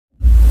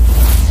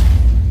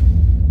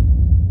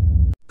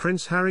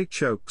Prince Harry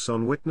chokes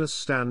on witness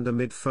stand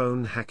amid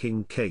phone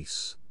hacking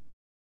case.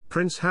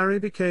 Prince Harry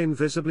became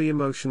visibly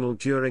emotional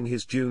during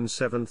his June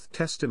 7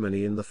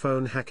 testimony in the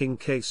phone hacking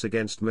case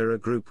against Mirror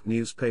Group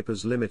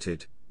Newspapers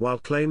Limited, while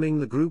claiming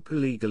the group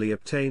illegally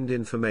obtained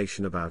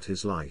information about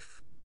his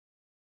life.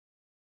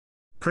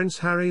 Prince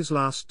Harry's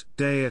last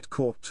day at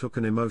court took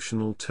an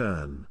emotional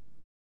turn.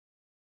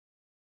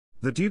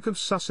 The Duke of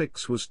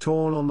Sussex was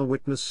torn on the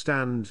witness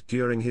stand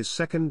during his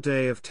second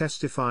day of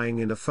testifying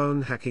in a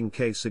phone hacking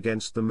case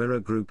against the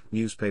Mirror Group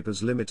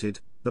Newspapers Limited,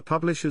 the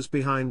publishers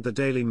behind the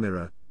Daily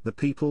Mirror, The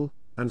People,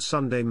 and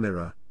Sunday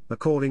Mirror,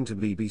 according to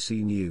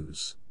BBC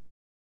News.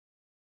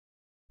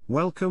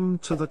 Welcome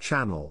to the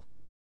channel.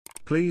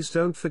 Please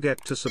don't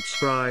forget to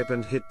subscribe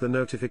and hit the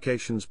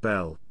notifications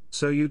bell,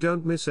 so you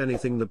don't miss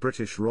anything the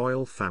British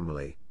royal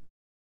family.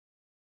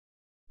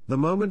 The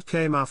moment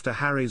came after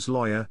Harry's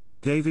lawyer,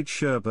 David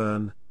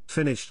Sherburn,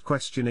 finished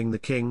questioning the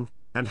King,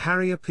 and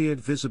Harry appeared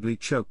visibly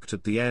choked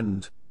at the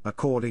end,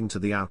 according to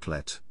the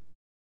outlet.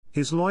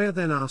 His lawyer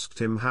then asked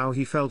him how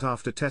he felt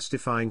after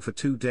testifying for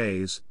 2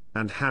 days,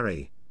 and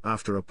Harry,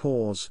 after a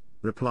pause,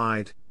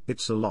 replied,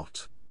 "It's a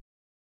lot."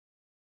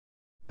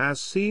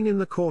 As seen in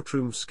the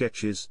courtroom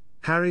sketches,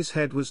 Harry's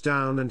head was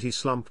down and he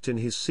slumped in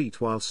his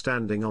seat while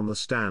standing on the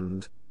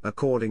stand,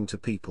 according to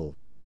People.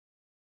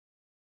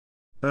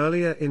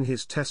 Earlier in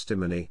his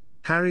testimony,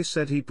 Harry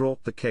said he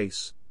brought the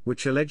case,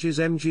 which alleges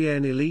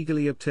MGN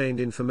illegally obtained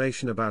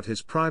information about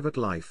his private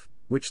life,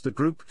 which the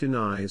group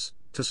denies,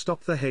 to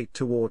stop the hate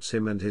towards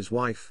him and his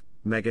wife,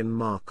 Meghan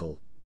Markle.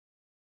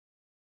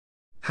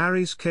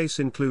 Harry's case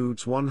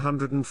includes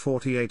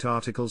 148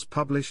 articles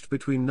published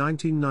between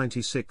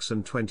 1996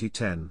 and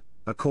 2010,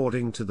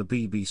 according to the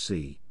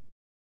BBC.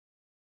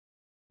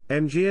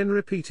 MGN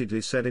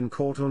repeatedly said in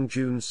court on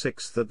June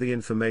 6 that the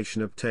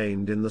information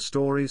obtained in the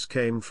stories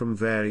came from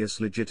various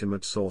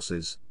legitimate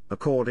sources,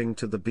 according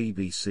to the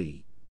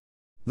BBC.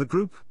 The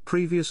group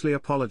previously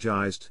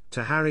apologized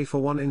to Harry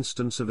for one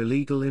instance of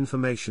illegal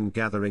information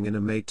gathering in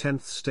a May 10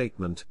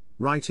 statement,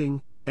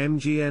 writing,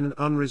 "MGN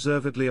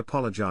unreservedly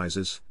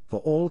apologizes for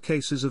all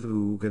cases of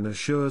OOG and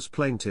assures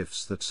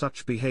plaintiffs that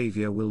such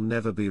behavior will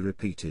never be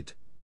repeated."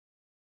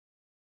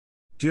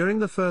 During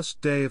the first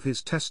day of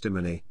his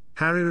testimony,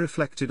 Harry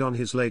reflected on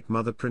his late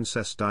mother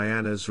Princess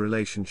Diana's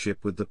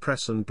relationship with the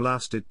press and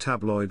blasted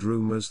tabloid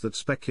rumors that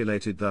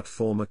speculated that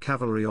former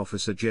cavalry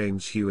officer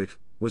James Hewitt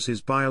was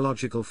his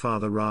biological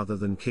father rather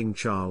than King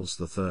Charles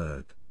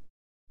III.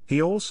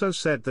 He also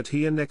said that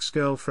he and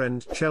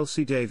ex-girlfriend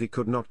Chelsea Davy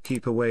could not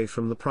keep away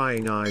from the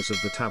prying eyes of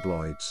the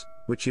tabloids,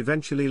 which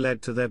eventually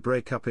led to their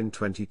breakup in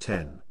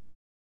 2010.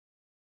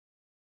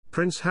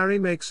 Prince Harry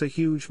makes a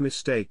huge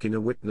mistake in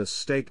a witness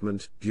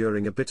statement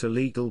during a bitter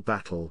legal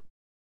battle.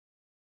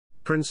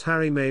 Prince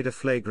Harry made a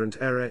flagrant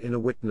error in a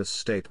witness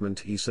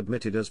statement he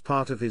submitted as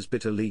part of his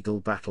bitter legal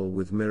battle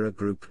with Mirror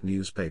Group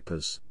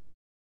newspapers.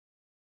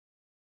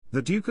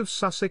 The Duke of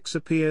Sussex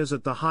appears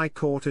at the High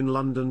Court in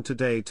London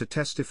today to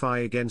testify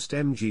against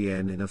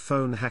MGN in a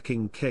phone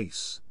hacking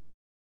case.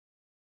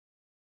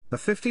 A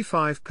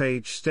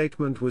 55-page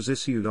statement was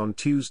issued on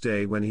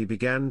Tuesday when he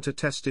began to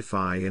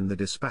testify in the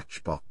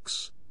dispatch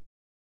box.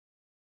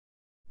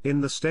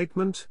 In the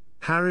statement,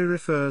 Harry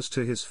refers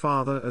to his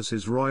father as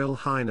His Royal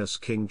Highness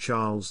King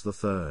Charles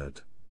III.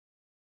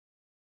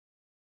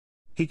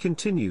 He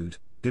continued,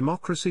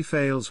 "Democracy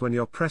fails when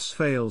your press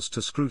fails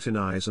to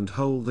scrutinize and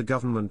hold the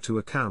government to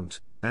account,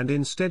 and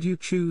instead you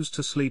choose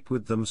to sleep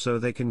with them so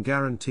they can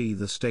guarantee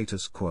the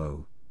status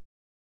quo."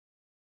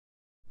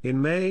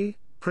 In May,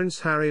 Prince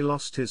Harry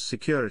lost his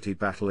security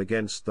battle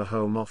against the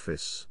Home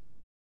Office.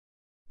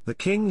 The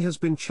King has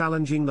been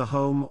challenging the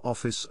Home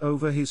Office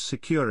over his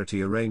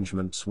security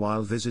arrangements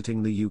while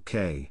visiting the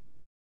UK.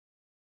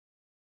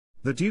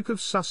 The Duke of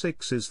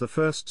Sussex is the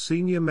first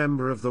senior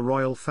member of the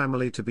royal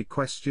family to be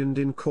questioned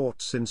in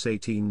court since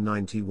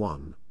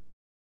 1891.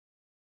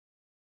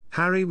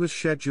 Harry was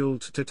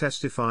scheduled to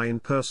testify in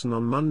person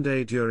on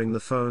Monday during the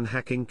phone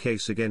hacking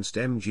case against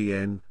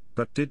MGN,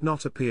 but did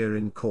not appear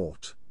in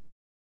court.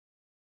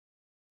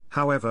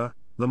 However,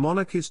 the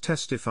monarch is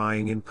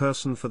testifying in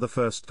person for the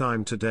first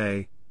time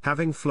today,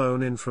 having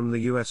flown in from the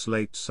US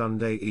late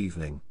Sunday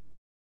evening.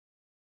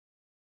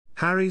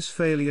 Harry's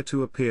failure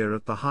to appear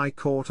at the High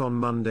Court on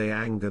Monday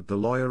angered the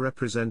lawyer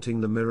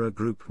representing the Mirror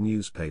Group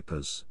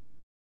newspapers.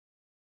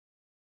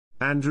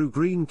 Andrew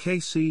Green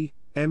KC,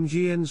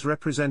 MGN's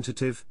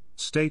representative,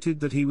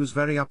 stated that he was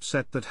very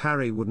upset that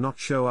Harry would not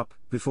show up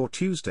before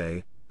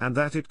Tuesday, and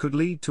that it could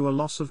lead to a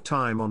loss of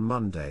time on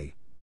Monday.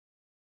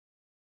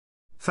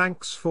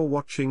 Thanks for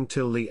watching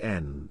till the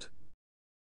end.